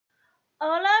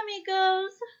Hola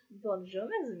amigos! Bonjour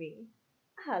mes amis!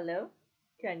 Hello!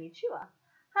 Konnichiwa!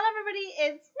 Hello everybody,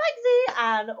 it's Lexi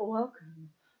and welcome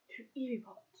to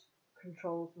EvieBot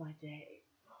Controls My Day.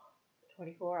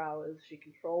 24 hours, she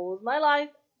controls my life,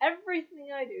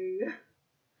 everything I do.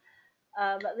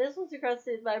 This was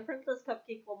requested by Princess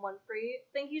Cupcake 113.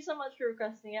 Thank you so much for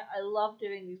requesting it. I love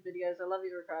doing these videos. I love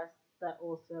your requests. They're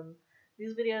awesome.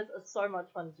 These videos are so much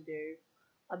fun to do.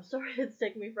 I'm sorry it's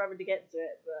taken me forever to get to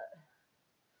it, but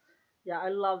yeah, I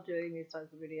love doing these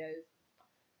types of videos.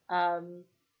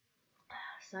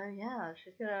 So yeah,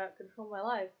 she's gonna control my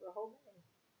life for the whole day.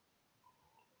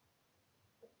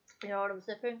 You know what I'm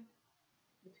sipping?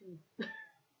 Tea.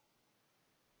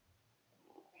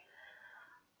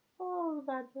 Oh,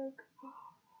 bad joke.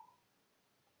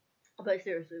 But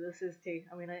seriously, this is tea.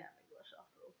 I mean, I am English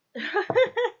after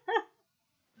all.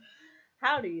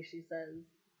 Howdy, she says.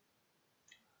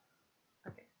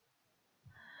 Okay.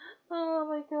 Oh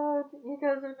my god, you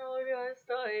guys have no idea I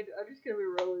started. I'm just gonna be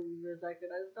rolling for a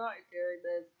second. I started doing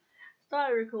this.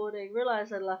 Started recording,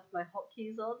 realised I left my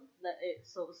hotkeys on, that it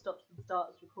sort of stops and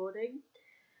starts recording.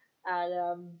 And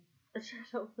I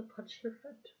shut up with a bunch of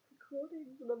random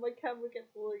recordings and then my camera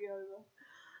kept falling over.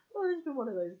 Oh, it's been one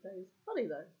of those days. Funny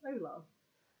though, no laugh.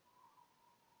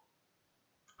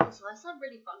 Also, I sound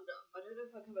really bunged up. I don't know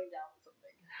if I'm coming down with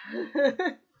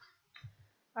something.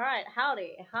 Alright,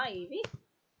 howdy. Hi, Evie.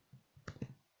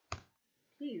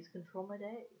 Please control my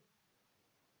day.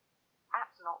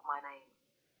 That's not my name.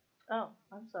 Oh,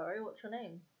 I'm sorry. What's your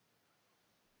name?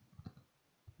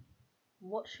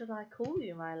 What should I call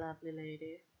you, my lovely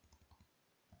lady?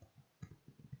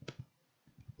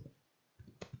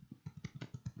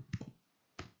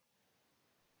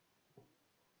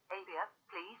 Avia,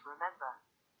 please remember.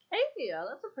 Avia,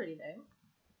 that's a pretty name.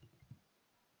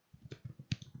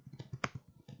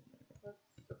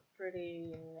 That's a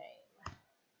pretty name.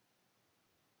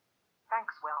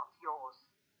 Thanks, well, yours.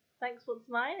 Thanks, what's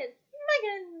mine? It's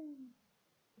Megan!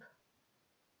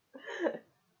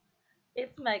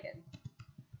 It's Megan.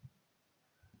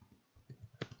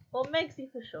 Or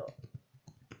Megsy for short.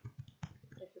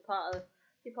 If you're part of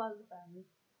the family.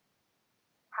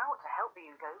 How to help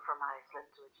you go from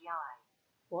Iceland to a GI.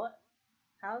 What?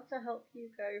 How to help you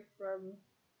go from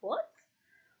what?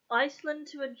 Iceland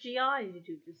to a GI, did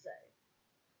you just say?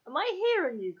 Am I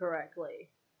hearing you correctly?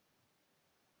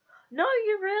 No,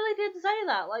 you really did say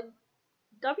that. Like,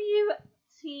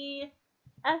 WTF,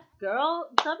 girl.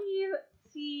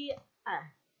 WTF.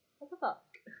 What the fuck?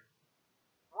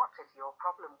 What is your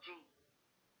problem, G?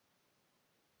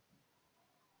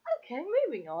 Okay,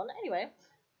 moving on. Anyway,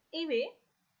 Evie,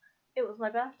 it was my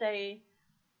birthday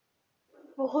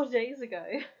 4 days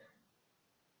ago.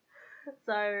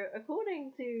 So,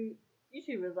 according to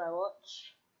YouTubers I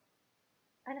watch,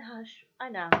 I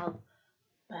now have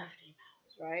birthday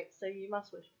powers, right? So you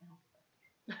must wish me happy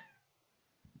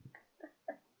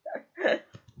birthday.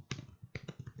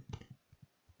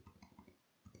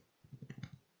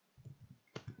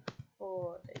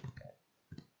 4 days ago.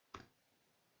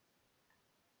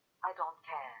 I don't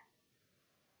care.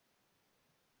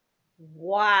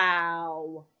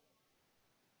 Wow.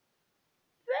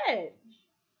 Bitch.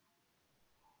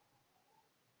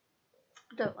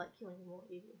 I don't like you anymore,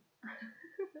 Evie.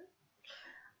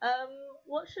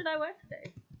 What should I wear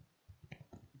today?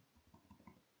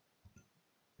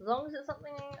 As long as it's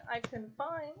something I can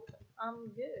find,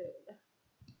 I'm good.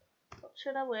 What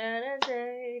should I wear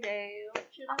today? What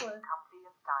should I wear? Comfy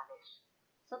and stylish.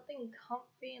 Something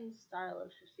comfy and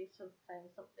stylish. She's sort of saying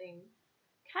something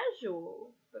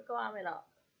casual, but glam it up.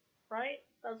 Right?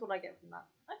 That's what I get from that.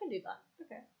 I can do that.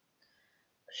 Okay.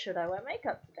 Should I wear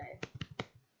makeup today?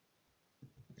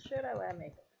 Should I wear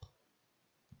makeup?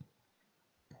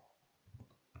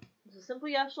 It's a simple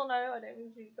yes or no. I don't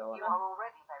need you to go on. You are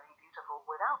already very beautiful.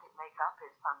 Without it, makeup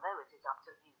is fun, though it is up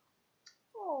to you.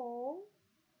 Oh,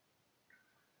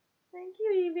 thank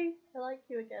you, Evie. I like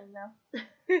you again now.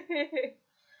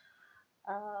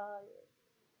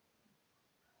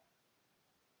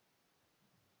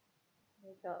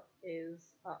 Makeup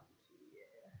is up to you.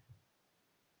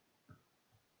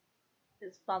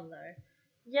 It's fun though.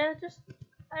 Yeah, just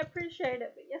I appreciate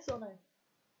it, but yes or no?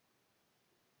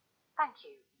 Thank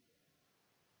you.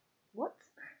 What?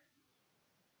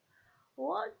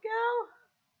 What, girl?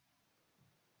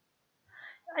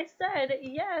 I said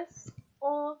yes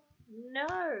or no.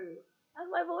 And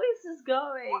my voice is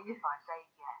going. What if I say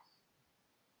yes?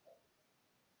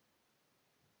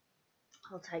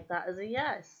 I'll take that as a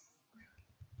yes.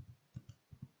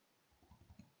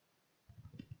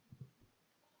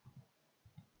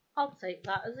 I'll take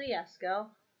that as a yes,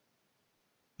 girl.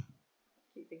 I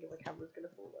keep thinking my camera's gonna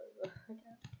fall over.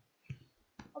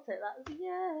 That's a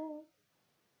yes.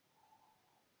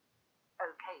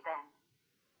 Okay then.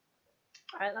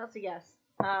 Alright, that's a yes.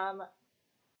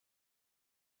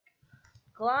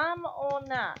 Glam or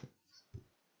nat?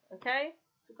 Okay?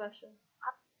 It's a question.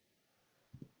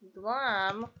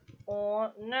 Glam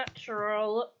or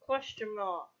natural? Question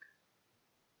mark.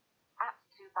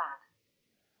 That's too bad.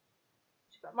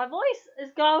 My voice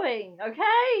is going,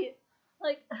 okay?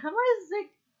 Like, am I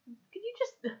sick? Can you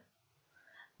just tell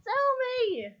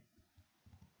me?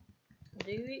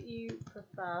 Do you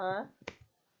prefer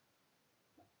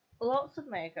lots of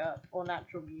makeup or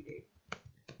natural beauty?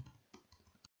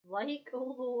 Like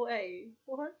all the way.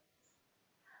 What?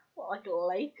 What, like a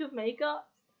lake of makeup?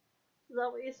 Is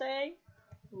that what you're saying?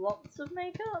 Lots of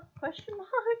makeup? Question mark?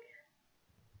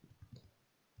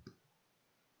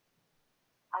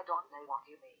 I don't know what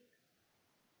you mean.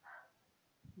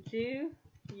 Do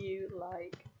you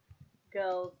like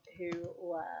girls who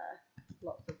wear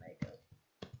lots of makeup?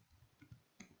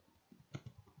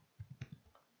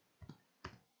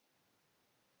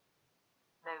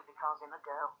 No, because I'm a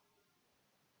girl.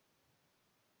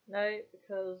 No,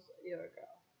 because you're a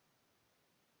girl.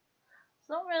 It's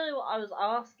not really what I was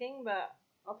asking, but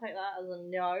I'll take that as a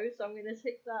no, so I'm going to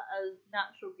take that as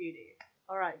natural beauty.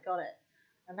 Alright, got it.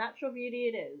 A natural beauty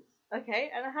it is.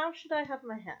 Okay, and how should I have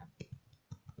my hair?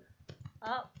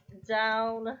 Up,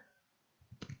 down,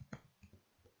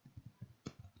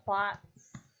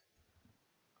 plaits,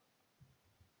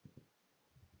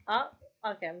 up.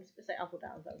 Okay, I'm just going to say up or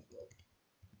down first of all.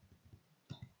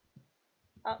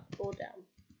 Up or down?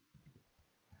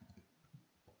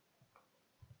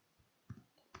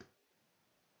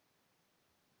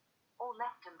 Or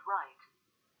left and right.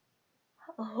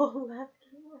 Oh, left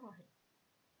and right.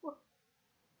 What?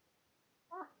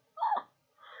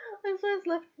 It says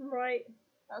left and right.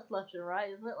 That's left and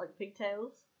right, isn't it? Like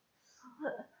pigtails.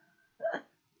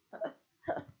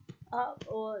 Up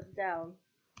or down?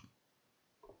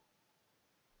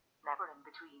 Never in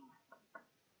between.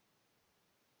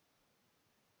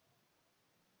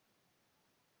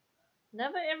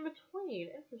 Never in between.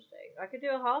 Interesting. I could do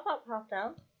a half up, half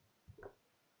down.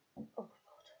 Oh god.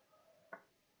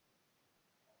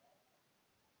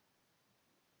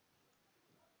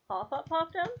 Half up,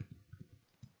 half down?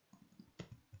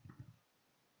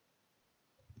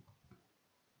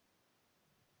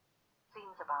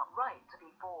 Seems about right to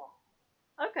be 4.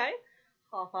 Okay.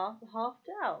 Half up, half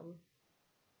down.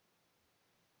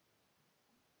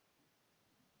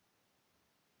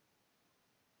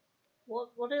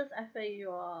 What is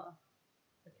FAUR?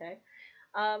 Okay.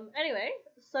 Anyway,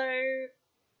 so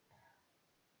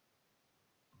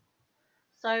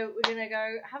we're gonna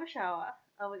go have a shower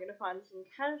and we're gonna find some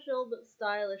casual but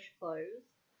stylish clothes.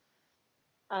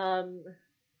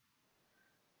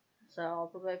 So I'll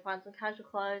probably find some casual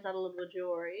clothes, add a little bit of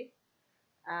jewelry.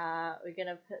 We're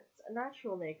gonna put a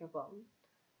natural makeup on,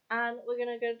 and we're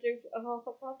gonna go do a half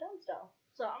up, half down style.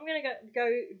 So I'm gonna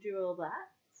go do all that,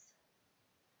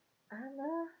 and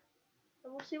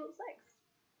we'll see what's next.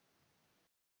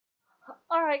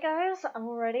 Alright guys, I'm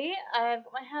all ready. I've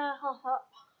got my hair half up,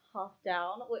 half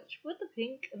down, which with the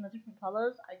pink and the different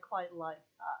colours, I quite like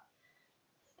that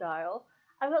style.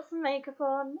 I've got some makeup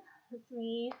on. It's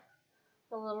me.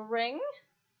 A little ring.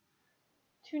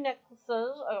 2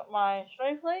 necklaces. I've got my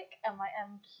snowflake and my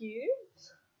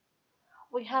M-Cubes.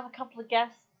 We have a couple of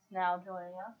guests now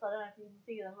joining us. I don't know if you can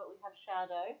see them, but we have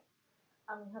Shadow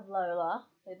and we have Lola.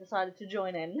 They decided to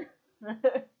join in.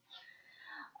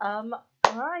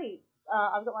 Right.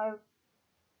 I've got my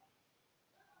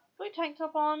blue tank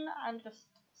top on and just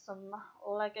some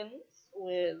leggings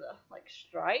with like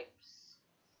stripes.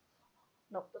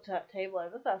 Knocked the table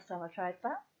over first time I tried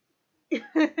that.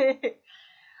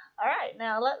 Alright,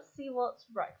 now let's see what's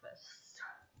breakfast.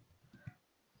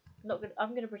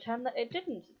 I'm gonna pretend that it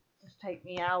didn't just take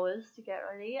me hours to get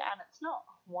ready, and it's not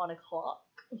 1 o'clock,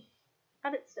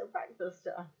 and it's still breakfast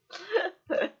time.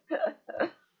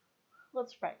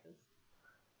 What's breakfast?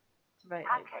 It's very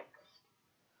late breakfast.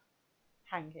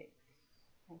 Pancakes.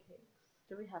 Pancakes.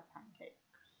 Do we have pancakes?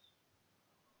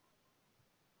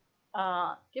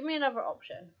 Give me another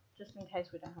option, just in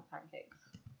case we don't have pancakes.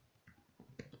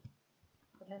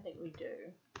 I don't think we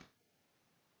do.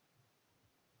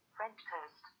 French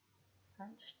toast.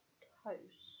 French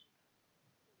toast.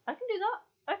 I can do that.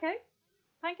 Okay.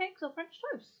 Pancakes or French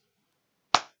toast.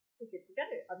 We're good to go.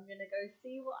 I'm gonna go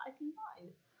see what I can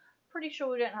find. Pretty sure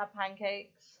we don't have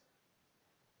pancakes.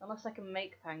 Unless I can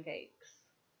make pancakes.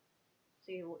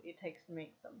 See what it takes to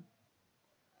make them.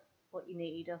 What you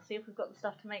need. I'll see if we've got the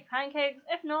stuff to make pancakes.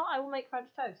 If not, I will make French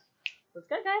toast. Let's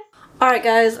go, guys. Alright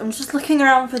guys, I'm just looking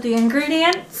around for the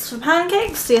ingredients for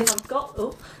pancakes, see if I've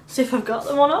see if I've got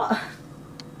them or not.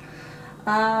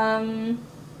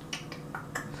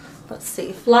 Let's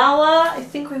see, flour. I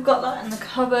think we've got that in the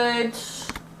cupboard.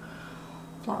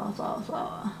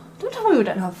 Flour. Don't tell me we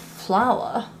don't have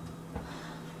flour.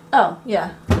 Oh,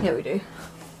 yeah, we do.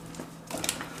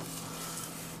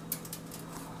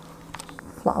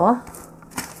 Flour.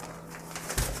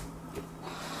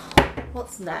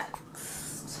 What's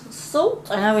next?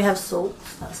 Salt. I know we have salt.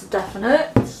 That's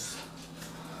definite.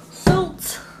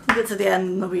 Salt. We'll get to the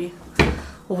end and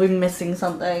we'll be missing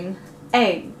something.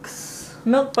 Eggs.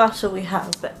 Milk butter we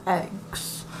have, but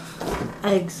eggs.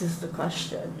 Eggs is the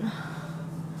question.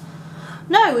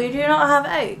 No, we do not have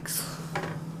eggs.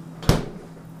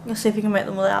 Let's see if we can make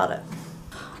them without it.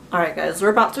 Alright guys, we're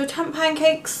about to attempt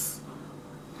pancakes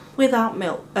without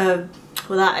milk.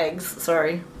 Without eggs,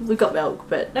 sorry. We've got milk,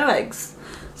 but no eggs.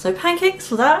 So pancakes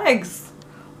without eggs.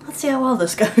 Let's see how well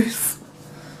this goes.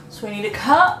 So we need a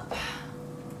cup.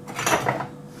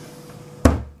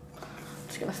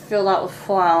 Just gonna fill that with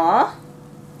flour.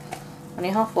 Only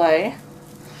halfway.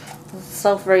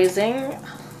 Self-raising.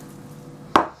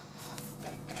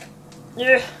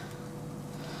 Yeah.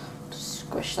 Just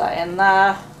squish that in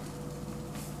there.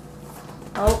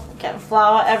 Oh, getting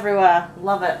flour everywhere.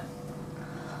 Love it.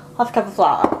 Half a cup of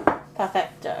flour.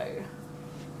 Perfecto.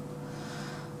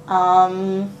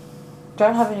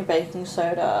 Don't have any baking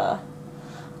soda.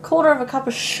 1/4 of a cup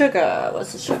of sugar.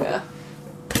 Where's the sugar?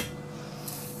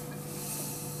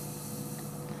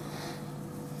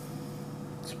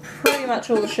 It's pretty much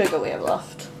all the sugar we have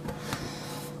left.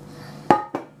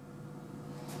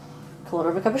 1/4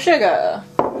 of a cup of sugar.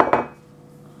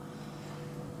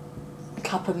 A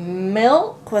cup of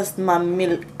milk. Where's my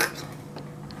milk?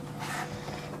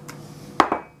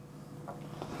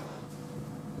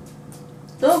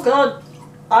 Oh god,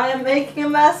 I am making a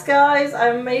mess, guys.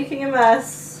 I'm making a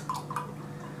mess.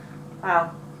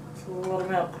 Wow, that's a lot of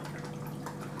milk.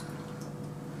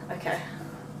 Okay.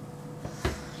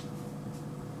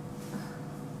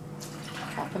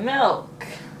 Cup of milk.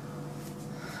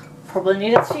 Probably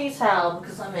need a tea towel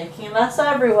because I'm making a mess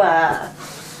everywhere.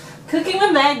 Cooking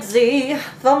with Megsy.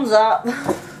 Thumbs up.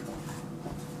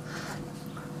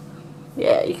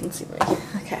 Yeah, you can see me.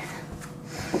 Okay.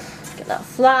 Get that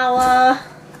flour.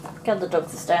 Get the dogs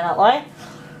to stay in that way.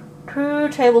 2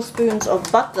 tablespoons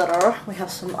of butter. We have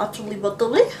some utterly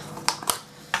buttery.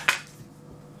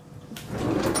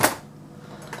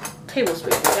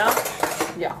 Tablespoon, yeah?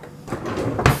 Yeah.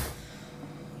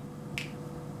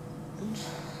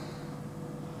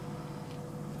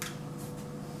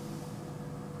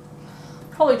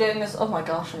 Probably doing this, oh my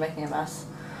gosh, I'm making a mess.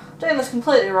 Doing this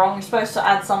completely wrong. You're supposed to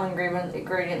add some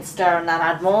ingredients, stir, and then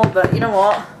add more, but you know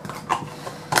what?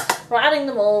 We're adding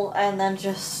them all and then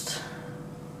just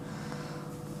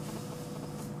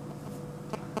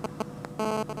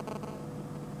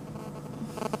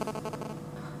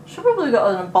should probably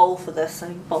got a bowl for this. I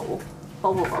need a bowl.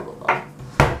 Bowl. I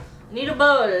need a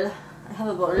bowl. I have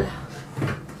a bowl.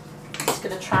 Just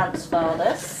gonna transfer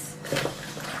this.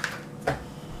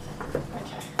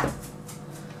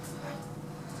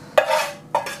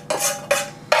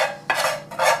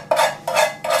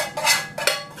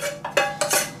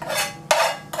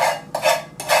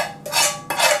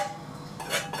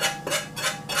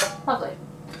 Lovely.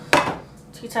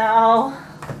 Tea towel.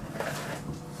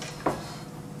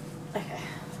 Okay.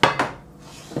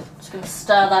 Just going to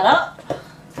stir that up.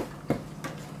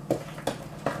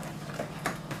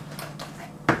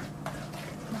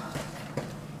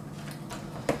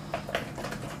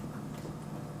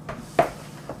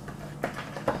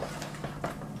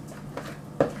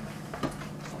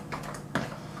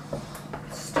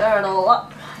 Stir it all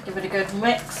up. Give it a good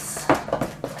mix.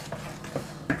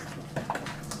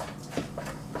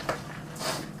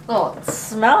 Oh, it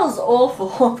smells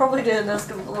awful. I'm probably doing this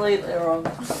completely wrong.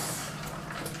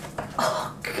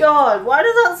 Oh god, why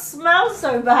does that smell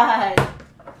so bad?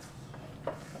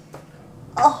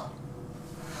 Oh.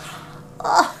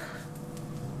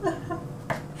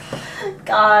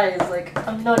 Guys, like,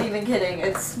 I'm not even kidding.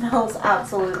 It smells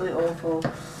absolutely awful.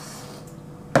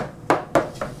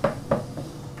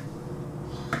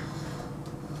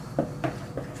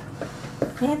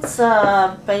 It's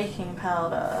baking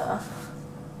powder.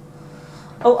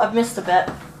 Oh, I've missed a bit.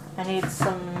 I need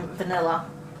some vanilla.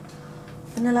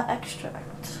 Vanilla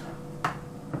extract.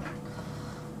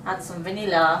 Add some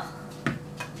vanilla.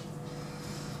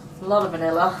 A lot of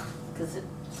vanilla, because it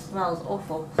smells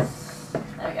awful.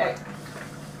 There we go.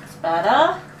 It's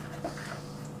better.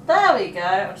 There we go.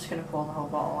 I'm just going to pour the whole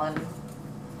bottle in.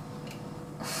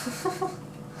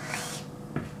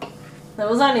 There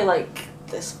was only like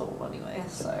this full anyway,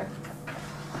 so.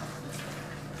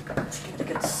 Just give it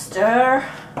a good stir.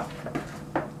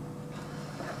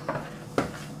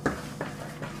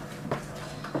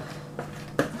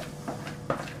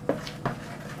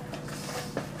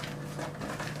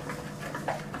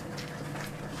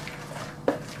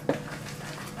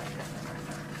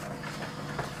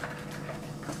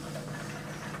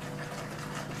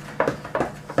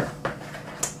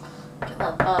 Get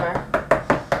that butter.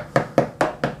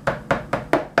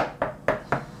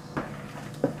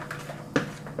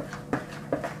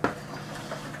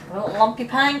 Little lumpy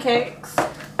pancakes.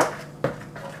 Okay.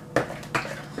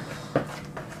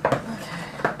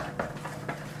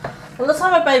 Well, the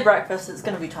time I made breakfast, it's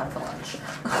going to be time for lunch.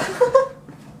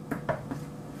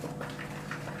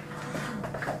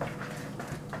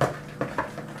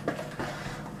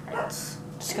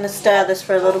 Just going to stir this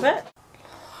for a little bit.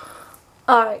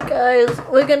 Alright guys,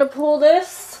 we're going to pour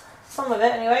this, some of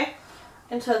it anyway,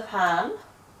 into the pan.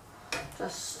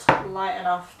 Just light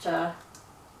enough to...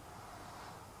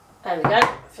 There we go,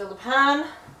 fill the pan,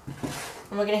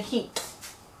 and we're going to heat.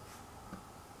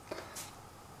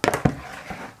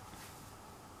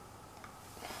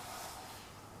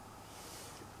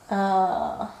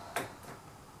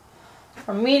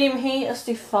 From medium heat, let's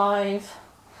do 5.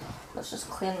 Let's just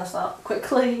clean this up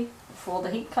quickly before the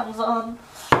heat comes on.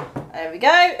 There we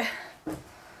go.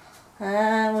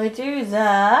 And we do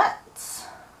that.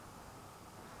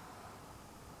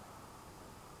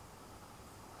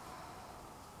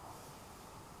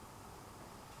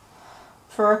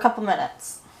 For a couple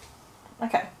minutes.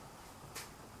 Okay.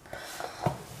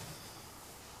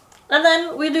 And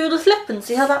then we do the flip and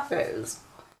see how that goes.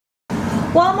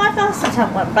 Well, my first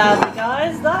attempt went badly,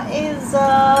 guys. That is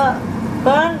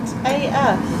burnt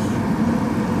AF.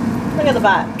 Look at the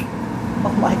back.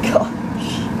 Oh my gosh.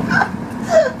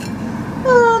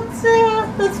 Oh dear.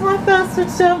 That's my first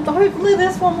attempt. Hopefully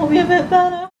this one will be a bit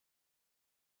better.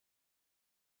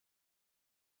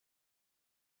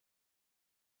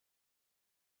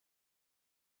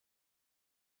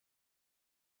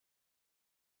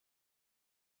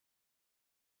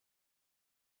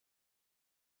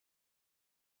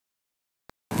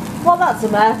 Well, that's a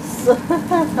mess.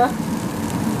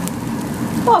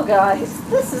 Oh guys,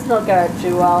 this is not going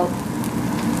too well.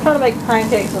 I'm trying to make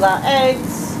pancakes without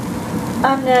eggs,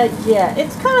 and yeah,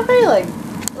 it's kind of failing.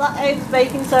 Without eggs,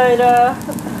 baking soda,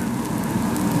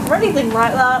 or anything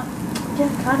like that, yeah,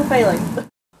 kind of failing.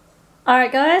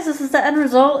 Alright guys, this is the end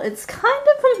result. It's kind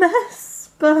of a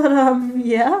mess, but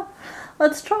yeah,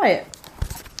 let's try it.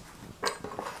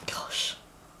 Gosh.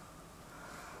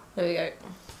 There we go.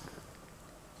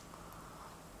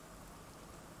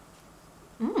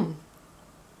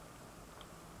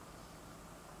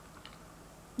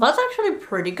 That's actually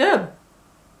pretty good.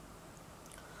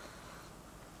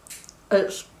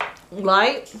 It's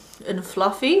light and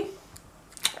fluffy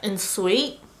and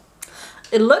sweet.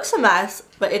 It looks a mess,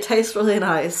 but it tastes really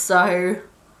nice, so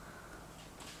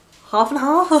half and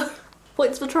half.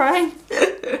 Points for trying.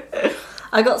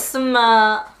 I got some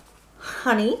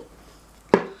honey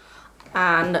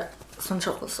and some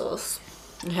chocolate sauce.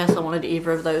 In case I wanted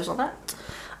either of those on it.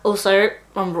 Also,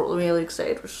 Mum brought the meal egg,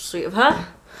 which was sweet of her.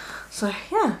 So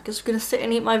yeah, I guess we're gonna sit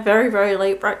and eat my very, very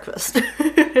late breakfast.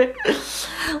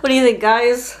 What do you think,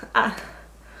 guys? Out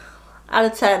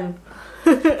of 10.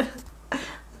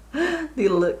 They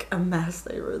look a mess,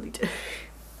 they really do.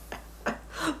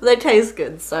 But they taste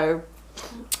good, so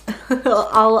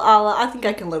I think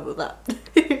I can live with that.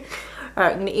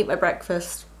 Alright, I'm gonna eat my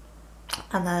breakfast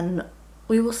and then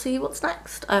we will see what's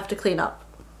next. I have to clean up.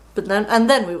 But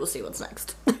then we will see what's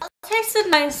next. It tasted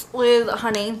nice with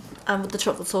honey and with the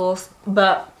chocolate sauce,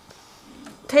 but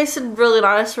tasted really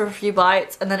nice for a few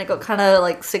bites, and then it got kind of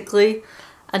like sickly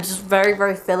and just very,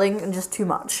 very filling and just too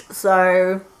much.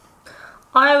 So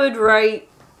I would rate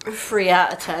 3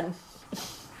 out of 10.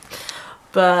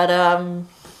 But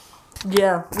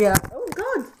yeah. Oh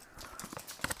god.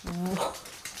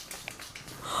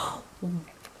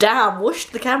 Damn,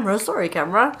 whooshed the camera. Sorry,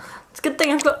 camera. It's a good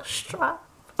thing I've got a strap.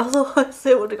 Otherwise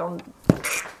it would have gone...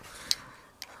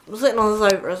 I'm sitting on the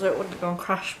sofa so it would have gone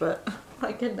crash, but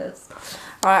my goodness.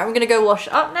 Alright, I'm gonna go wash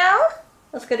up now.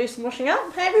 Let's go do some washing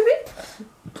up, hey baby.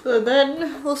 And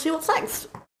then we'll see what's next.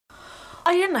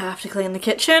 I didn't have to clean the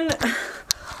kitchen.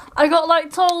 I got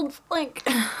like told, like,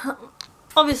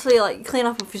 obviously like clean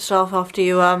up of yourself after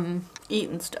you eat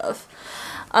and stuff.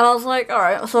 And I was like,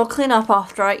 alright, so I'll clean up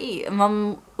after I eat. And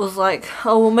Mum was like,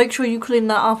 oh, well, make sure you clean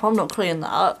that up. I'm not cleaning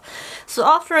that up. So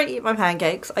after I eat my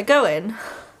pancakes, I go in,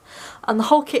 and the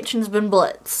whole kitchen's been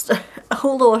blitzed.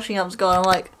 All the washing up's gone. I'm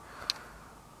like,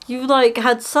 you like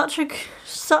had such a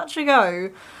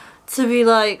go to be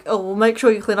like, oh, well, make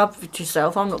sure you clean up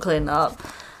yourself. I'm not cleaning that up.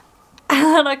 And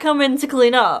then I come in to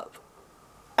clean up,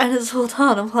 and it's all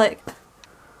done. I'm like,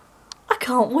 I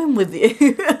can't win with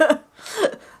you.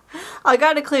 I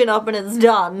go to clean up and it's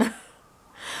done.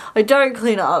 I don't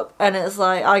clean up and it's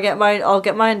like I'll get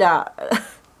mine out.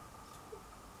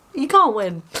 You can't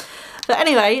win. But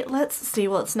anyway, let's see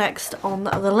what's next on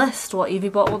the list. What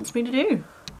EvieBot wants me to do.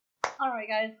 Alright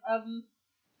guys,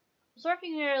 sorry if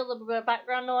you hear a little bit of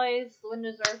background noise. The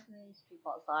windows are open, there's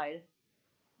people outside.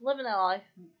 Living their life,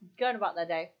 going about their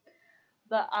day.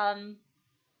 But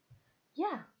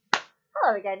yeah.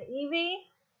 Hello again, Evie.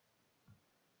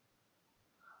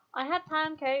 I had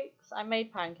pancakes. I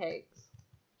made pancakes.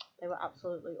 They were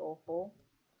absolutely awful.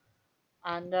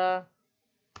 And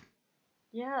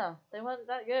yeah, they weren't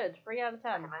that good. 3 out of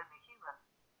 10.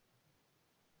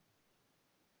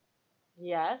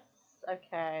 Yes,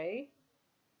 okay.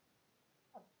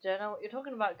 I don't know what you're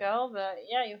talking about, girl, but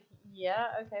yeah,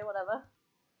 okay, whatever.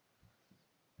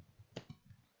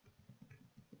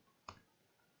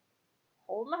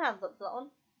 Hold my hands up to that one.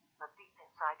 But deep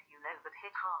inside you know that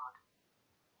hit hard.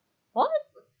 What?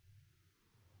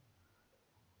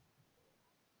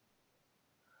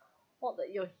 What,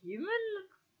 that you're human?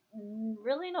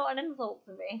 Really not an insult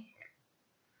to me.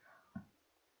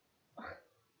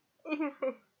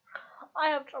 I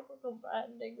have trouble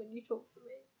comprehending when you talk to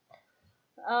me.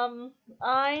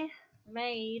 I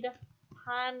made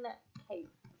pancakes.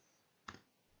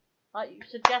 Like you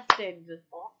suggested.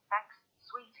 Oh, thanks,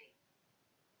 sweetie.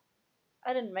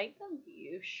 I didn't make them for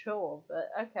you, sure, but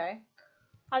okay.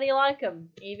 How do you like them,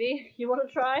 Evie? You want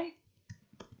to try?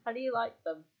 How do you like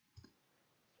them,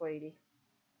 sweetie?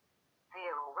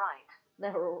 They're alright.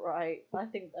 They're alright. I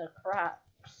think they're crap.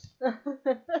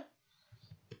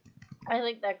 I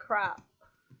think they're crap.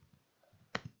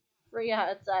 3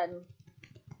 out of 10.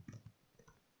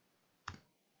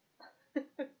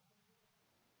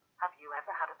 Have you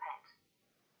ever had a pet?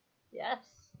 Yes,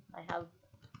 I have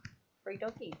 3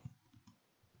 doggies.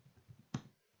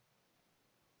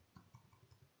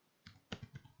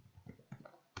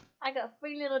 I got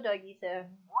 3 little doggies here.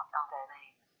 What are their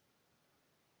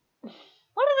names?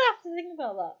 What did I have to think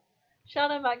about that?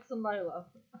 Shadow, Max, and Lola.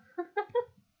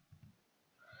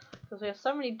 Because we have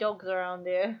so many dogs around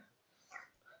here.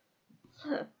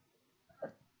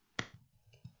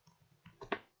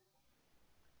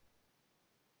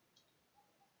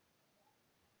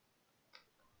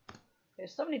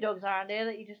 There's so many dogs around here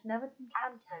that you just never can.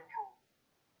 That's so cool.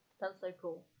 That's so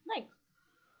cool. Thanks.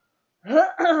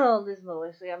 This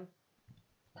noise again.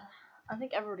 I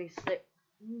think everybody's sick.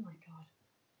 Oh my god.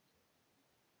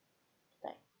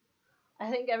 Stay.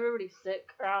 I think everybody's sick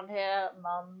around here.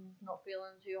 Mum's not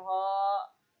feeling too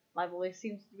hot. My voice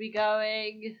seems to be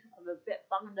going. I'm a bit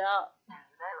bummed out. You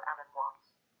know Alan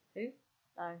Watts. Who?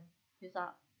 No. Who's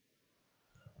that?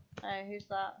 No, who's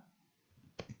that?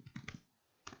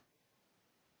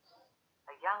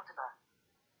 A YouTuber.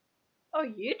 Oh,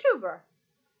 YouTuber.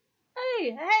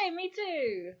 Hey, me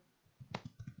too.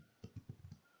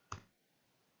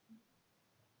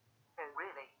 Oh,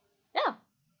 really? Yeah.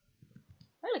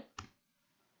 Really.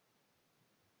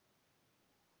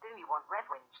 Do you want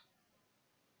revenge?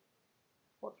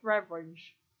 What's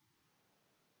revenge?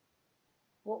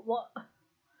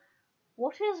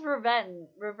 What is revenge?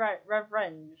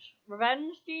 Revenge?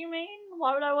 Revenge, do you mean?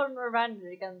 Why would I want revenge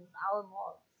against Alan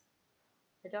Watts?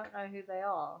 I don't know who they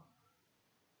are.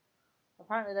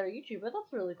 Apparently they're a YouTuber,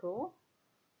 that's really cool.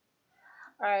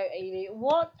 Alright, Evie,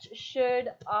 what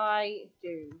should I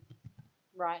do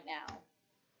right now?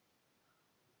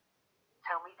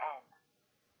 Tell me N.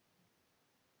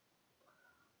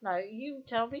 No, you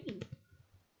tell me.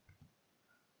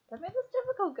 Don't make this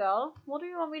difficult, girl. What do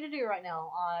you want me to do right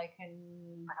now? I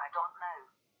can... But I don't know.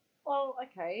 Well,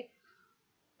 okay.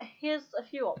 Here's a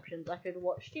few options. I could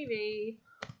watch TV.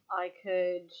 I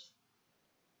could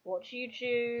watch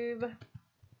YouTube.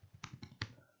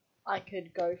 I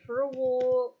could go for a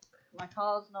walk. My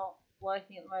car's not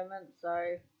working at the moment,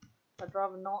 so I'd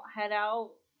rather not head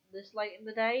out this late in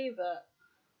the day, but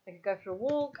I could go for a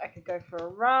walk. I could go for a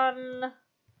run.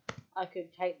 I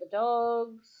could take the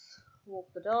dogs.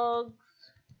 Walk the dogs.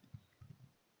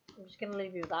 I'm just going to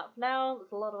leave you with that for now.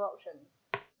 There's a lot of options.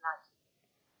 Nice.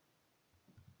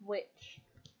 Which?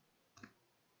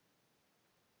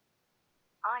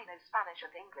 I know Spanish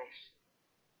and English.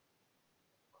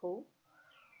 Cool.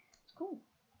 It's cool.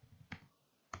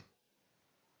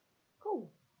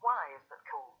 Cool. Why is that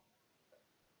cool?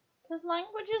 Because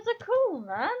languages are cool,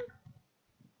 man.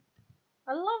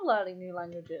 I love learning new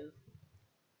languages.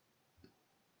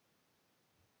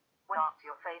 What's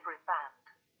your favourite band?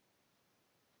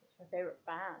 What's my favourite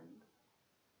band?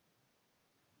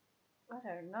 I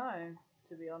don't know.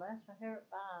 to be honest. My favourite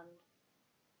band.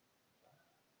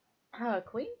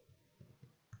 Queen?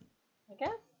 I guess?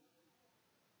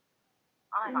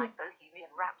 I like Bohemian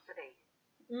Rhapsody.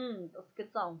 That's a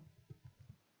good song.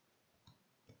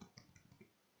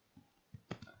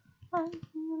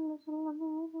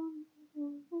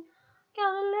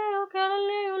 Galileo,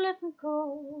 Galileo, let me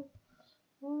go.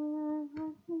 Do you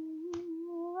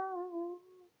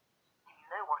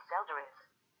know what Zelda is?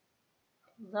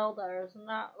 Zelda, isn't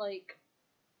that like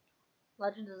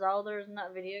Legend of Zelda? Isn't that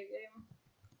a video game?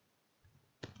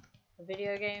 A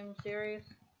video game series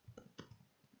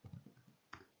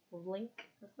with Link,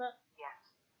 isn't it?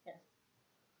 Yes. Yes.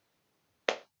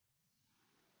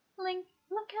 Link,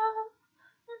 look out!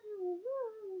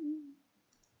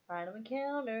 Random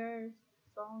encounters,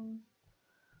 songs.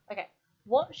 Okay,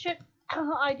 what should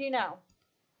I do now?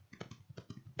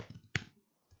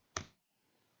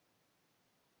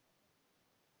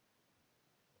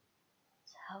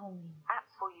 Tell me.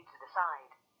 That's for you to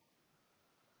decide.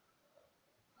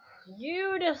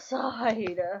 You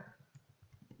decide.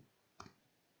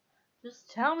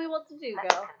 Just tell me what to do,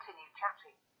 Let's girl. continue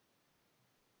chatting.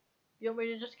 You want me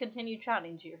to just continue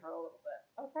chatting to you for a little bit?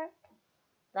 Okay.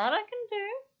 That I can do.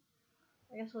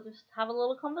 I guess we'll just have a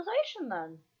little conversation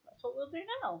then. That's what we'll do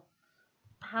now.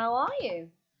 How are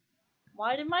you?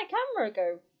 Why did my camera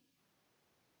go?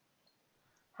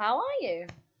 How are you?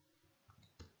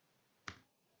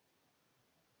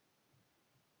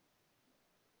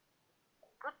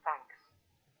 Good, thanks.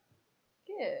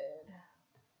 Good.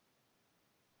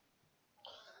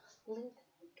 Link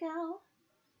out.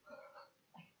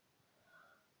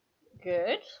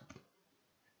 Good.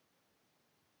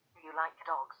 Do you like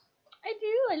dogs? I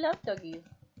do. I love doggies.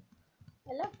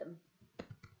 I love them.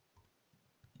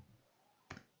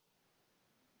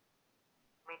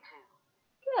 Me too.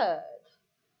 Good.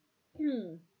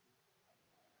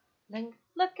 Link,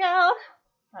 look out.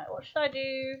 Right, what should I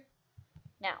do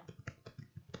now?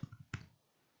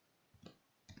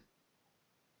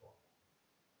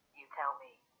 You tell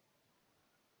me.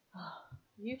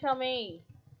 You tell me.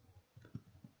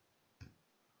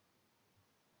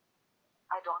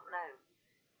 I don't know.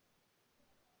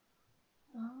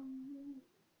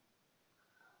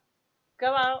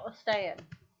 Go out or stay in?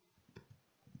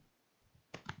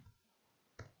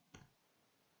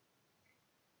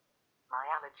 My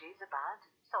allergies are bad,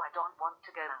 so I don't want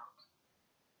to go out.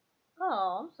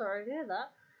 Oh, I'm sorry to hear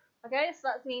that. Okay, so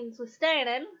that means we're staying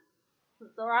in.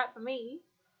 It's alright for me.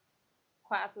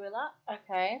 Quite happy with that.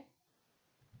 Okay.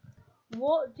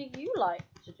 What do you like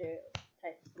to do?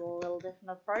 Take a little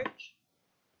different approach.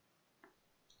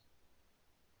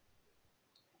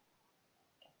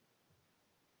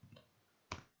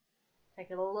 Take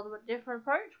a little bit different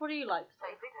approach. What do you like to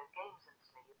Play do? video games and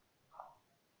sleep.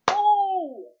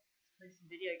 Oh! Play some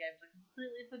video games. I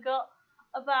completely forgot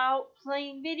about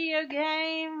playing video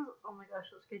games. Oh my gosh,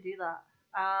 let's go do that.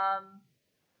 I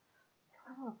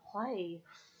want to play.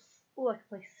 Oh, I can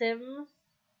play Sims.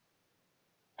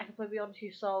 I can play Beyond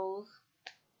Two Souls.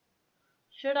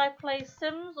 Should I play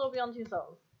Sims or Beyond Two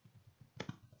Souls?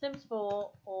 Sims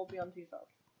 4 or Beyond Two Souls?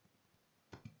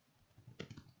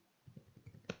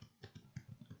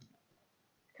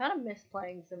 I kind of miss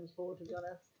playing Sims 4 to be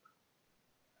honest.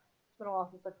 It's been a while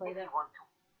since I played If it. you want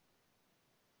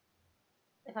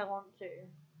to. If I want to.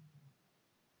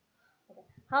 Okay.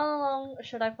 How long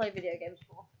should I play video games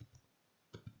for?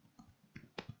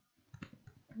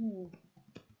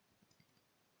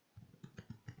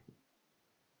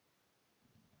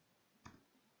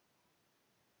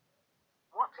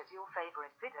 What is your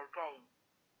favorite video game?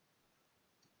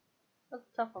 That's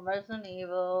tough one. Resident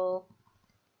Evil.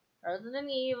 Resident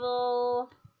Evil.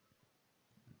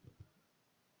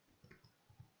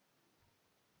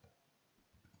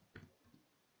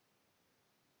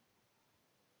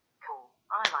 Cool.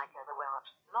 I like Overwatch,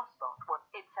 Lost Spot,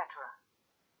 etc.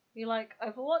 You like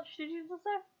Overwatch, did you just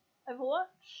say?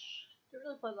 Overwatch? Don't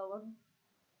really play that one.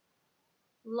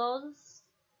 Lost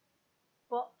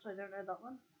Spot, I don't know that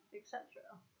one. Etc.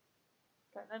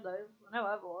 Don't know those. I know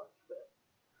Overwatch, but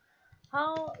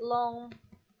how long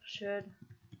should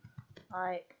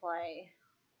I play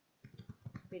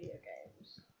video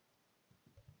games?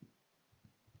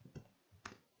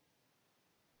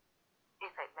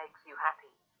 If it makes you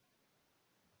happy.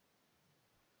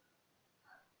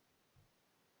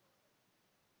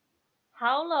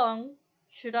 How long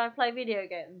should I play video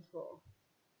games for?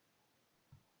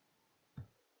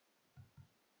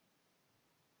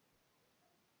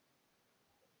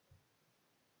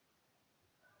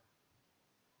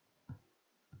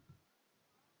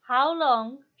 How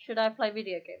long should I play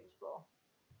video games for?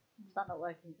 Is that not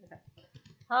working? Okay.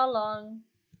 How long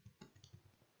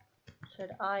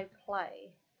should I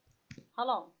play? How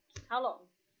long? How long?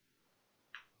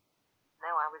 No,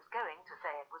 I was going to say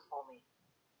it was for me.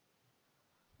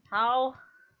 How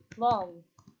long?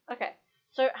 Okay,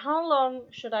 so how long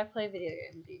should I play video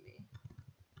games, Evie?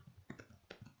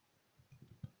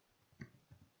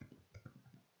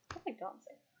 I feel like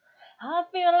dancing. I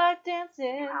feel like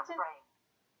dancing. You have a brain.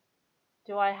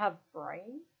 Do I have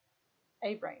brain?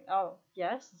 A brain. Oh,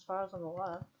 yes, as far as I'm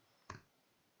aware.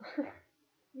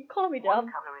 You calling me dumb?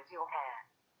 What colour is your hair?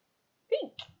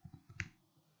 Pink.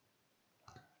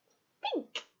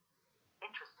 Pink.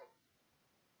 Interesting.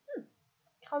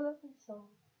 Colour of my soul.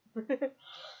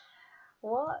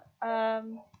 What?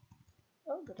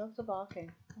 Oh, the dogs are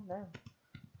barking. Oh no.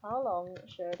 How long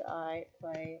should I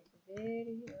play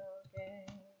video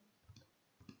games?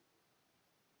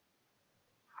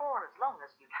 For as long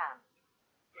as you can.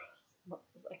 Not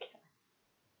as I can.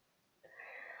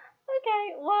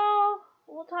 Okay, well,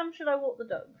 what time should I walk the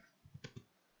dogs?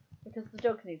 Because the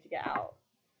dogs need to get out.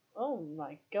 Oh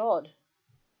my god.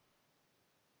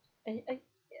 Are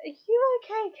you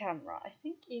okay, camera? I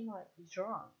think you might be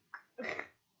drunk.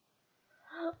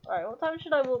 Alright, what time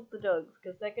should I walk the dogs?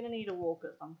 Because they're going to need a walk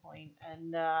at some point,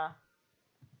 and 400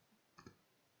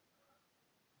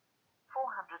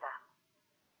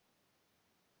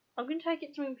 I'm going to take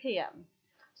it to PM.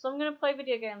 So I'm going to play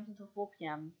video games until 4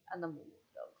 PM, and then we'll walk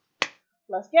the dogs.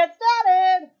 Let's get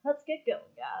started! Let's get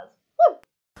going, guys. Woo!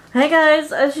 Hey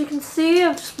guys, as you can see,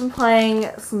 I've just been playing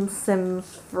some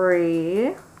Sims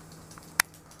 3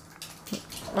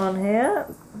 on here.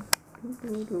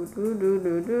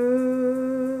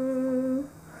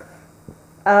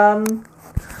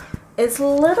 It's a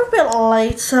little bit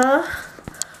later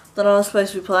than I was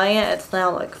supposed to be playing it. It's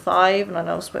now like 5 and I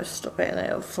know I was supposed to stop it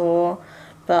at 4.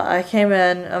 But I came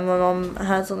in and my mum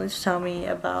had something to tell me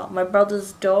about my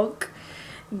brother's dog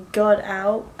got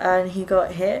out and he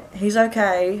got hit. He's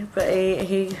okay, but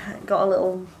he got a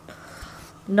little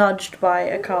nudged by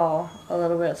a car a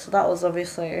little bit, so that was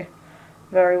obviously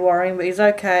very worrying, but he's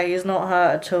okay, he's not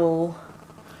hurt at all.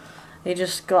 He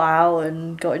just got out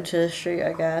and got into the street,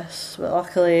 I guess, but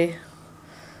luckily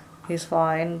he's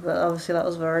fine. But obviously that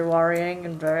was very worrying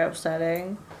and very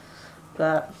upsetting,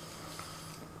 but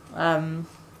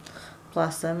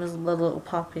bless him, he's a little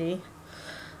puppy.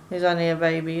 He's only a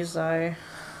baby, so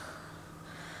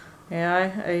you know,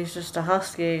 he's just a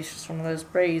husky, he's just one of those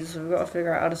breeds, so we've got to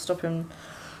figure out how to stop him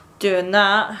doing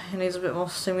that. He needs a bit more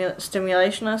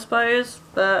stimulation, I suppose,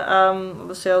 but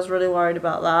obviously I was really worried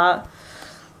about that.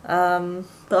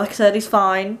 But like I said, he's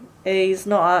fine, he's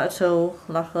not out at all,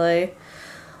 luckily.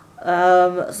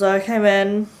 So I came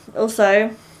in,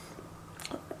 also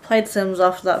played Sims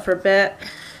after that for a bit.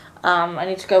 I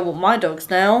need to go walk my dogs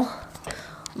now.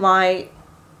 My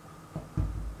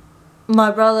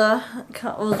brother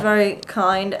was very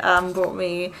kind and brought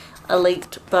me a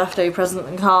late birthday present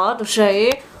and card. I'll show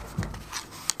you.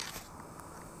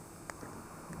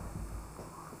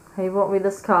 He brought me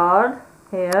this card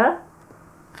here,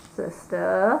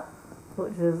 sister,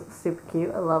 which is super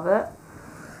cute. I love it.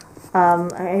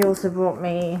 And he also brought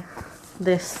me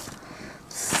this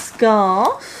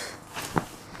scarf,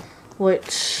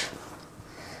 which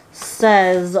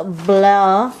says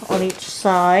blah on each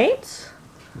side.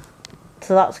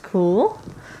 So that's cool.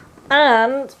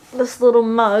 And this little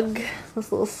mug,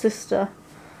 this little superstar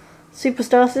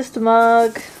sister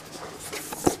mug.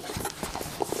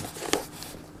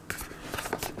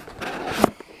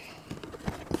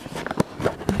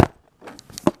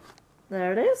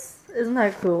 There it is. Isn't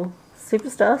that cool?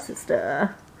 Superstar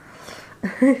sister.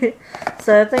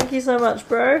 So thank you so much,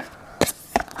 bro.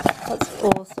 That's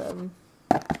awesome.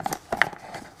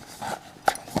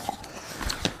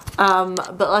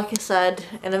 But like I said,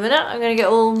 in a minute I'm going to get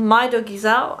all my doggies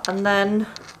out and then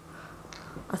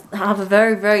I have a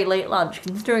very, very late lunch.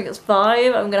 Considering it's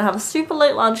 5, I'm going to have a super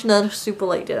late lunch and then a super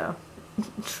late dinner.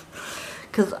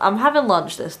 Because I'm having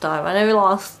lunch this time. I know the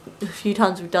last few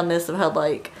times we've done this I've had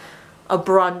like a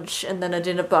brunch and then a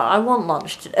dinner, but I want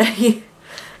lunch today.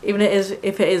 Even if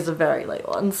it is a very late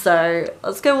one. So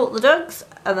let's go walk the dogs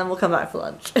and then we'll come back for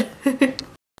lunch.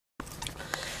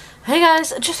 Hey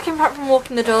guys, I just came back from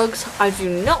walking the dogs. I do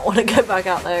not want to go back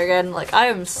out there again. Like, I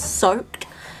am soaked.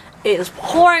 It is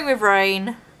pouring with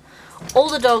rain. All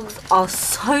the dogs are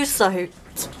so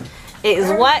soaked. It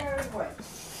is wet.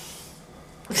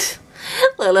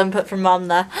 Little input from mum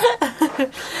there.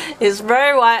 It's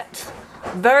very wet,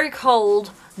 very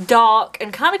cold, dark,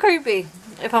 and kind of creepy.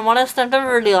 If I'm honest, I've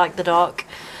never really liked the dark.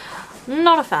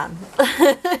 Not a fan.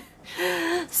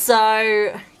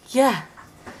 So, yeah.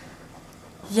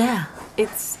 Yeah,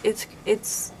 it's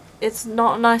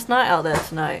not a nice night out there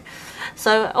tonight.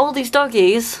 So all these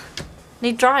doggies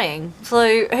need drying.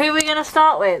 So who are we going to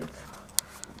start with?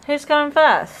 Who's going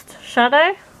first?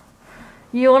 Shadow?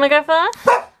 You want to go first?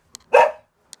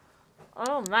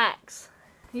 Oh, Max.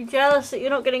 You jealous that you're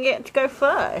not going to get to go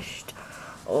first?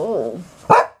 Oh.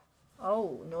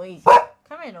 Oh, Noisy.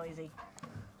 Come here, Noisy.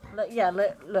 Look, yeah,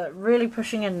 look, really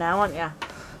pushing in now, aren't you?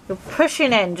 You're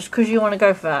pushing in just because you want to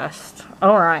go first.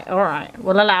 Alright, alright.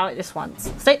 We'll allow it this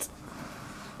once. Sit.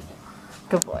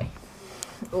 Good boy.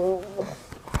 Oh.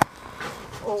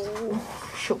 Oh.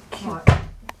 So cute.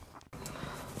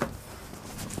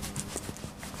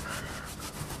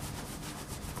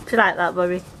 Do you like that,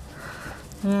 baby?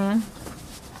 Yeah.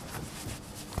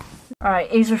 Alright,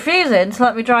 he's refusing to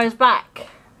let me dry his back.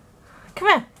 Come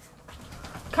here.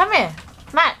 Come here.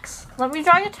 Max, let me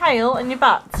dry your tail and your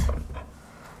butt.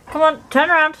 Come on, turn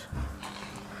around.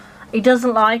 He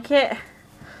doesn't like it.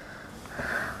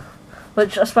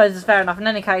 Which I suppose is fair enough in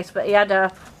any case, but he had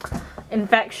a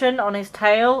infection on his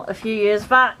tail a few years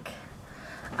back.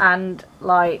 And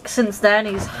like since then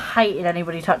he's hated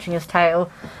anybody touching his tail.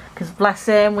 Because bless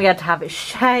him, we had to have it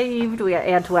shaved, he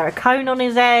had to wear a cone on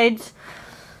his head.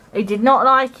 He did not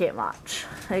like it much.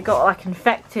 It got like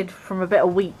infected from a bit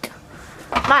of wheat.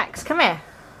 Max, come here.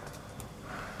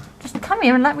 Just come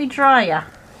here and let me dry ya.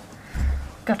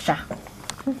 Gotcha.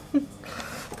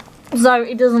 So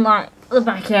he doesn't like the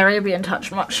back area being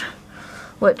touched much.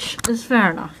 Which is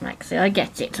fair enough, Maxie. I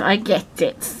get it. I get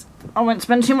it. I won't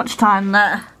spend too much time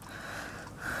there.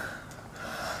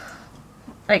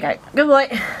 There you go. Good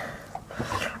boy.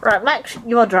 Right, Max,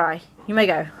 you are dry. You may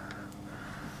go.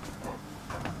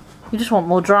 You just want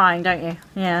more drying, don't you?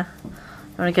 Yeah. You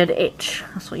want to go to itch.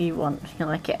 That's what you want. You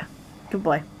like it. Good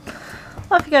boy.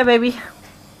 Off you go, baby.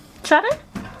 Shadow?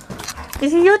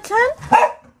 Is it your turn?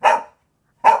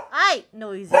 Hey,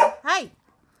 Noisy. Hey.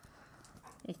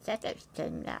 It's Shadow's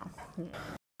turn now.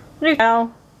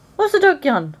 Now, what's the dog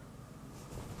on?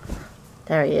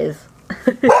 There he is.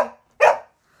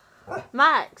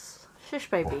 Max. Shush,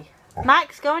 baby.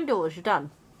 Max, go indoors. You're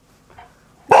done.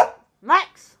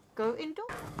 Max, go indoors.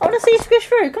 I want to see you squish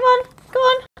through. Come on. Go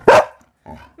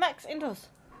on. Max, indoors.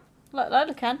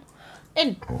 Lola can.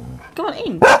 In. Come on,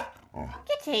 in.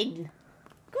 Get in.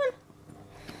 Come on.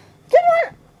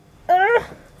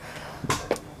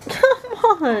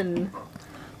 Come on.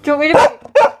 Do you want me to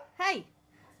move? Hey.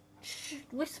 Shh,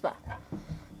 whisper.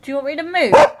 Do you want me to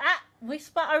move?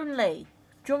 Whisper only.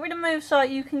 Do you want me to move so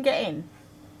you can get in?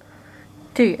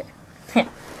 Do you? Here.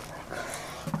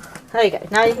 There you go.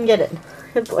 Now you can get in.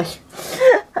 Good boy.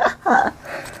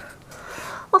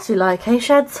 What's he like, hey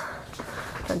Shads?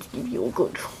 Trying to give you a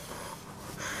good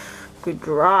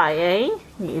dry, eh?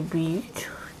 Your beard,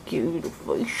 your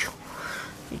face,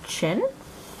 your chin,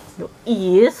 your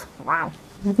ears. Wow.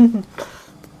 Okay,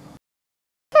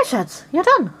 Shads, you're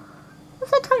done.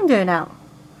 What's that tongue doing out?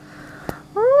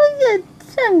 What's that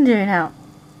tongue doing out?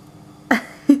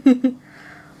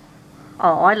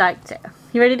 Oh, I liked it.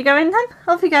 You ready to go in then?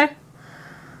 Off you go.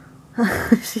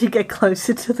 So you get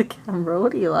closer to the camera.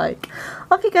 What do you like?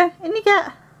 Off you go. In you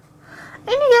get.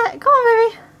 In you get. Come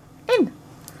on, baby. In.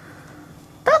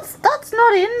 That's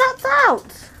not in. That's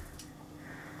out.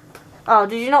 Oh,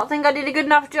 did you not think I did a good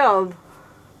enough job?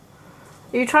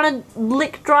 Are you trying to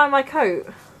lick dry my coat?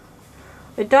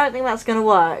 I don't think that's going to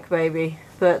work, baby.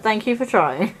 But thank you for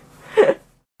trying.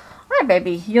 Right,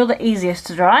 baby. You're the easiest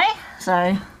to dry.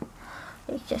 So,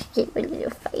 let's just get rid of your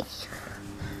face.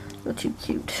 You're too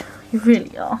cute. You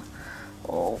really are.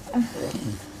 Oh.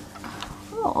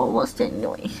 Oh, what's the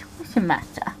noise? What's the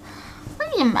matter?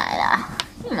 What's the matter?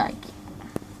 You like it.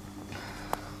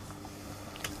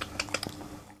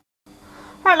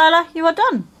 Right, Lola, you are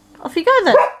done. Off you go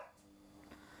then.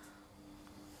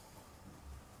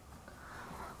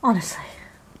 Honestly.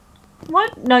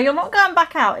 What? No, you're not going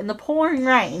back out in the pouring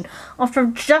rain after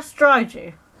I've just dried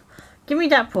you. Give me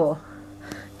that paw.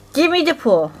 Give me the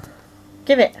paw.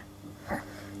 Give it.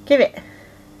 Give it.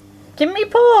 Give me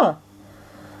paw.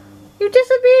 You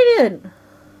disobedient.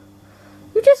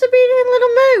 You disobedient little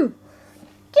moo.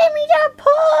 Give me that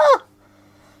paw.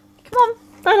 Come on,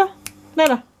 Lola.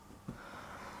 Lola.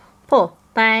 Paw.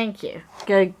 Thank you.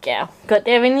 Good girl. Got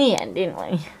there in the end, didn't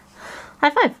we? High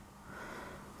five.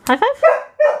 High five.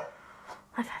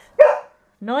 High five.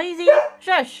 Noisy.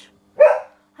 Shush.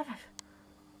 High five.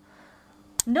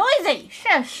 Noisy!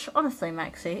 Shush! Honestly,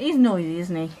 Maxie. He's noisy,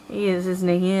 isn't he? He is, isn't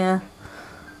he? Yeah.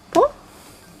 Paw?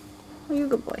 Oh, you're a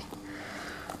good boy.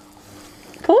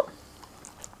 Paw?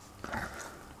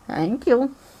 Thank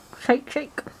you. Shake,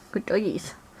 shake. Good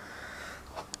doggies.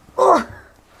 Oh.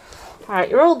 Alright,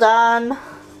 you're all done.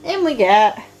 In we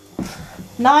get.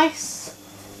 Nice,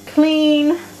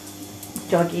 clean,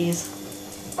 doggies.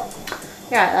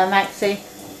 Right there, Maxie.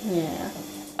 Yeah.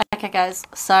 Okay guys,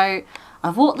 so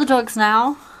I've walked the dogs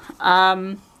now.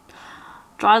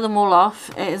 Dry them all off.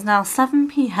 It is now 7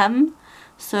 PM.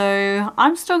 So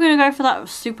I'm still going to go for that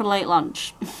super late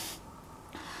lunch.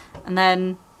 And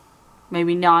then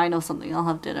maybe 9 or something I'll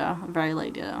have dinner. A very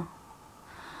late dinner.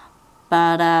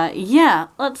 But yeah,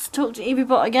 let's talk to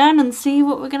EvieBot again and see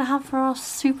what we're going to have for our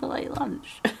super late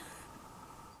lunch. That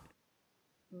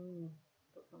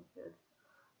sounds good.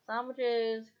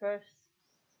 Sandwiches, crisps,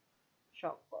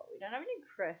 chocolate. We don't have any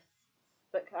crisps,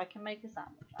 but I can make a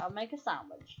sandwich. I'll make a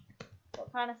sandwich.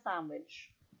 What kind of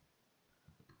sandwich?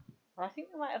 I think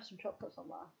we might have some chocolate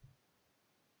somewhere.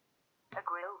 A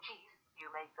grilled cheese. You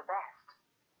make the best.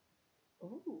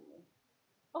 Ooh.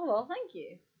 Oh well, thank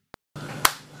you.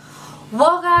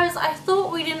 Well guys, I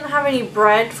thought we didn't have any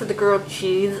bread for the grilled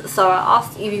cheese, so I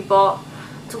asked EvieBot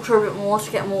to talk to her a bit more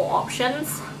to get more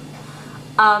options.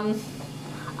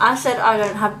 I said I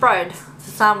don't have bread for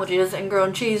sandwiches and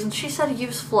grilled cheese, and she said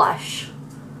use flesh.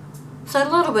 So a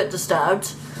little bit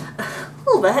disturbed. A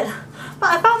little bit. But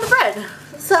I found the bread.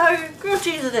 So grilled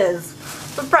cheese it is.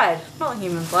 But bread, not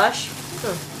human flesh.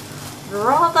 I'd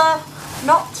rather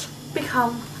not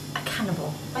become a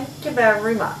cannibal. Thank you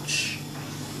very much.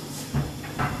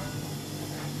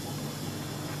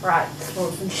 Right,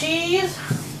 want some cheese.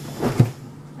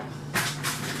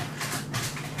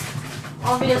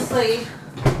 Obviously,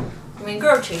 I mean,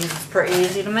 grilled cheese is pretty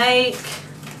easy to make.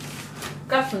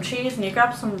 Grab some cheese and you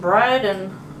grab some bread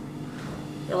and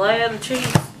you layer the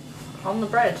cheese on the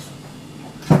bread.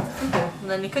 Simple. And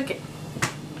then you cook it.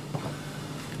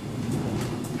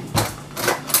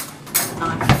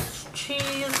 Nice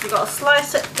cheese. You got to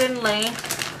slice it thinly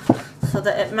so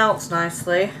that it melts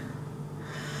nicely.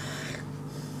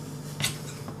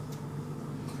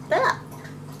 There.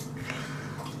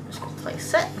 Just gonna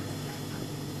place it.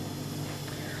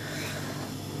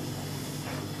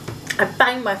 I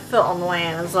banged my foot on the way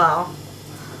in as well.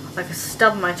 Like I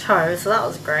stubbed my toe, so that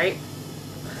was great.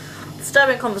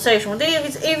 Disturbing conversation with Eve.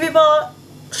 It's EvieBot.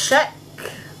 Check.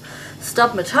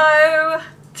 Stubbed my toe.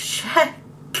 Check.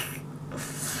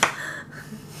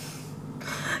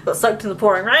 Got soaked in the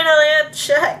pouring rain earlier.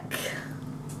 Check.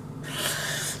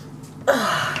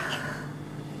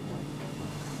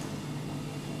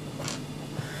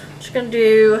 Just gonna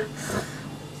do.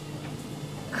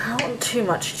 I don't want too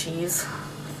much cheese.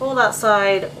 For that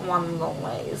side, 1 long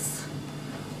ways.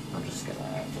 I'm just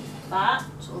gonna do that.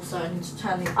 Also, I need to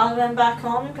turn the oven back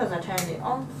on because I turned it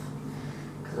off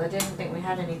because I didn't think we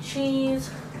had any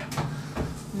cheese.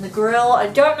 And the grill, I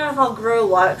don't know how grill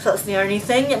works. That's the only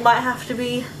thing. It might have to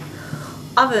be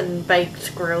oven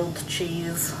baked grilled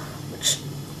cheese, which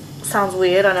sounds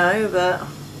weird, I know, but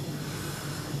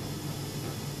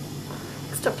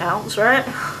it still counts, right?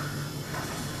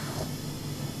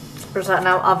 Or is that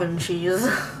now oven cheese?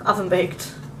 Oven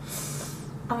baked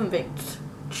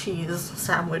cheese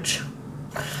sandwich.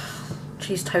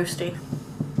 Cheese toasty.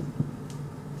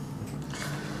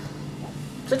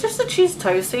 Is it just a cheese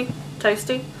toasty?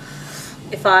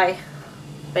 If I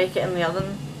bake it in the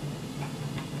oven?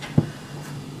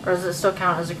 Or does it still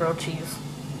count as a grilled cheese?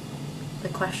 The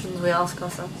questions we ask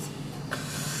ourselves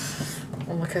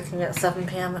when we're cooking at 7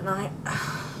 PM at night.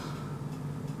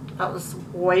 That was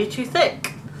way too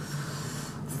thick.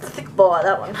 Thick boy,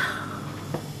 that one.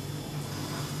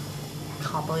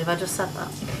 Can't believe I just said that.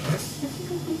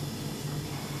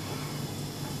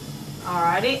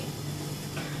 Alrighty.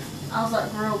 How's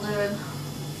that grill doing?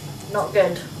 Not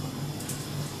good.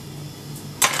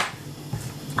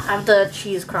 Have the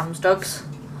cheese crumbs, dogs.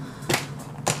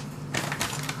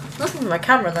 Listen to my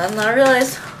camera then, and I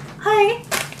realised, hey,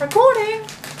 recording!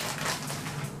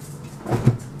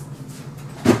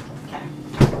 Okay.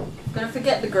 I'm gonna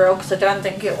forget the grill because I don't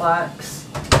think it works.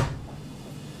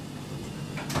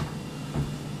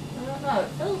 I don't know, it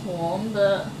feels warm,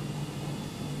 but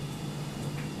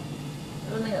I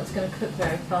don't think that's gonna cook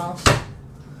very fast.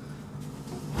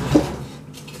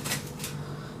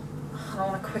 I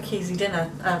want a quick, easy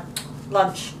dinner,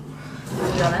 lunch, to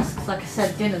be honest, because like I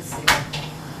said, dinner's soon.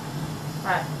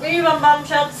 Right, where you on, Mum,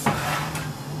 Chuds?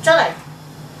 Johnny!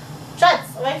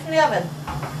 Chuds, away from the oven.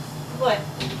 Good boy.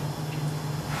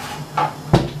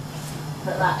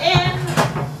 Put that in.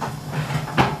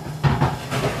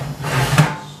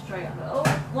 Straight up. Oh,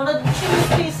 one of the cheese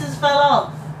pieces fell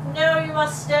off. No, you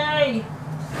must stay.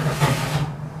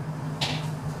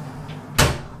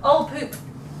 Oh, poop.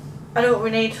 I know what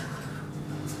we need.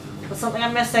 There's something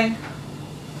I'm missing.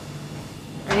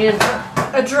 I need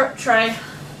a drip tray.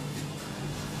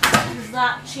 Because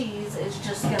that cheese is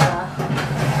just gonna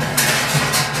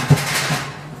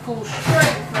fall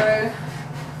straight through.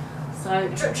 So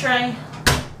drip tray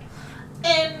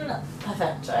in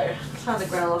perfecto. Turn the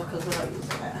grill off because we're not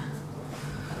using it.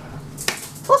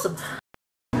 Awesome.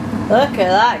 Look at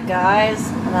that,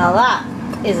 guys. Now that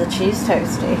is a cheese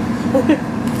toasty.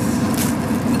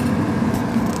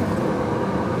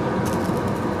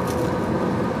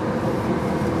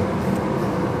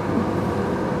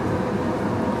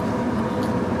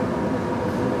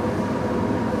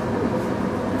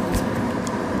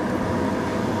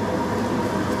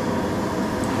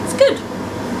 It's good.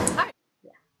 Alright.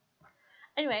 Yeah.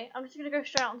 Anyway, I'm just gonna go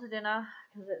straight on to dinner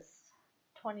because it's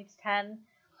 20 to 10.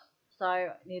 So I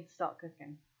need to start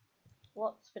cooking.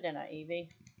 What's for dinner, Evie?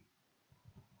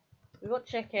 We got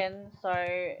chicken, so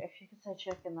if you could say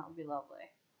chicken, that would be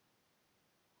lovely.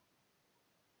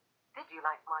 Did you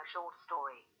like my short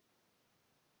story?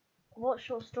 What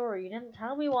short story? You didn't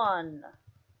tell me one.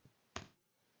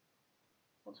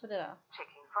 What's for dinner?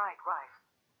 Chicken fried rice.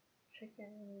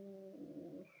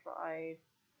 Chicken fried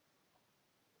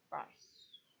rice.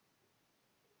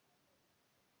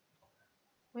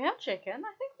 We have chicken.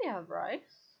 I think we have rice.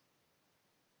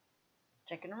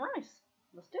 Chicken and rice.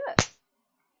 Let's do it.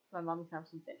 My mum can have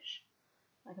some fish.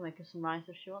 I can make her some rice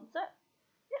if she wants it.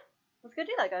 Yeah, let's go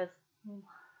do that, guys.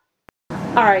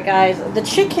 Alright guys, the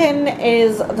chicken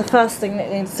is the first thing that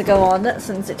needs to go on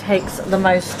since it takes the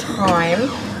most time.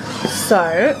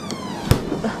 So,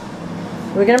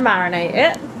 we're going to marinate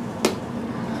it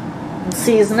and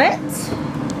season it.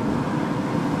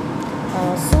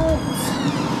 Salt,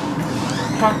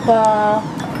 pepper,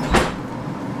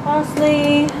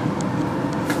 parsley.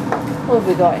 What have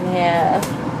we got in here?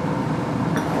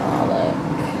 Garlic.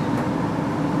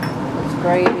 There's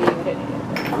gravy, we don't need any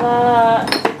of that.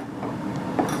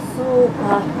 Salt,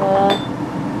 pepper,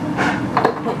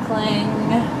 pickling.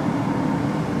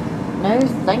 No,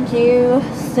 thank you.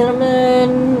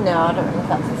 Cinnamon. No, I don't really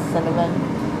fancy cinnamon.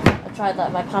 I tried that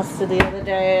in my pasta the other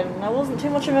day and I wasn't too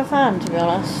much of a fan, to be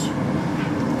honest.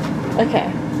 Okay.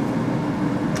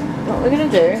 What we're going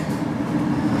to do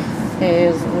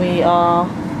is we are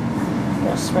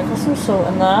going to sprinkle some salt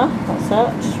in there. That's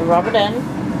it. Just rub it in.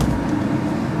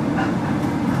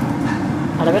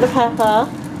 Add a bit of pepper.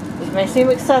 It may seem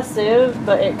excessive,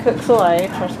 but it cooks away.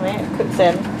 Trust me, it cooks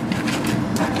in.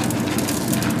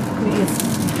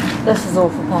 This is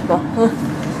awful pepper.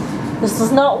 This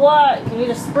does not work. You need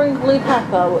a sprinkly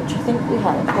pepper, which I think we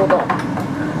have. Hold on.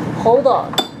 Hold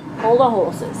on. Hold our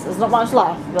horses. There's not much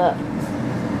left, but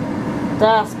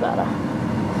that's better.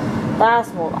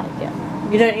 That's more like it.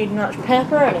 You don't need much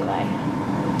pepper anyway.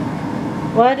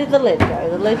 Where did the lid go?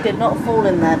 The lid did not fall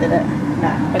in there, did it?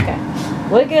 No. Okay.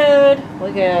 We're good.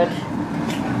 We're good.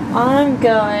 I'm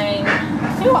going...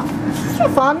 You know what? Just for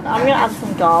fun, I'm going to add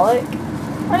some garlic.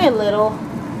 Only a little.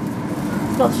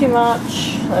 Not too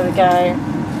much. There we go.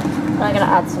 I'm going to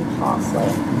add some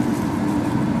parsley.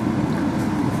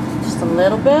 Just a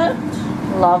little bit.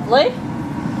 Lovely.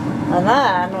 And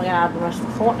then we're going to add the most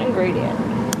important ingredient.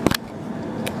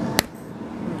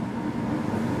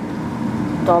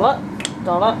 Dollop,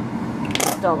 dollop,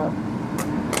 dollop.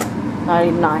 Now I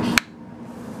need a knife.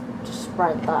 Just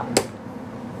spread that.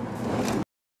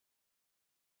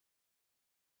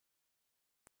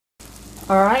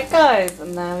 Alright guys,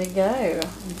 and there we go.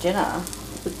 Dinner.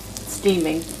 It's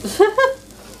steaming.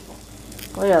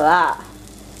 Look at that.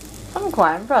 I'm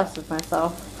quite impressed with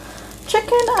myself.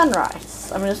 Chicken and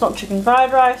rice. I mean, it's not chicken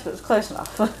fried rice, but it's close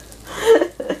enough.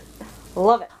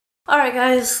 Love it. Alright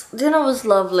guys, dinner was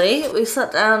lovely. We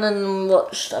sat down and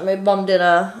watched, I made mum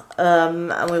dinner,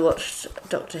 and we watched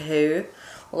Doctor Who.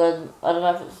 Although, I don't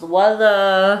know if it's the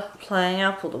weather playing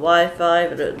up or the Wi-Fi,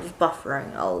 but it was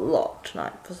buffering a lot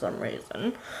tonight for some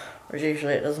reason. Whereas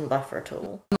usually it doesn't buffer at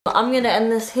all. I'm going to end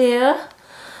this here,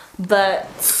 but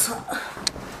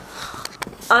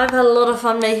I've had a lot of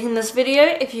fun making this video.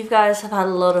 If you guys have had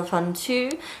a lot of fun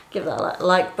too, give that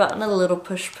like button a little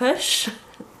push.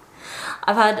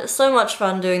 I've had so much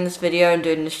fun doing this video and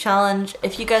doing this challenge.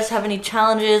 If you guys have any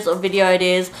challenges or video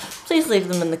ideas, please leave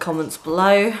them in the comments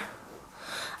below.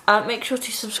 Make sure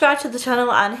to subscribe to the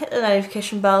channel and hit the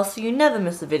notification bell so you never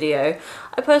miss a video.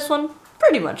 I post one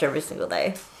pretty much every single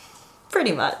day.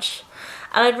 Pretty much.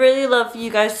 And I'd really love for you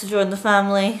guys to join the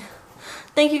family.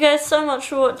 Thank you guys so much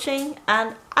for watching,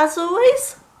 and as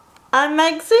always, I'm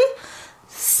Megzy,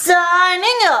 signing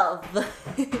off.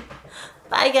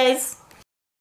 Bye guys.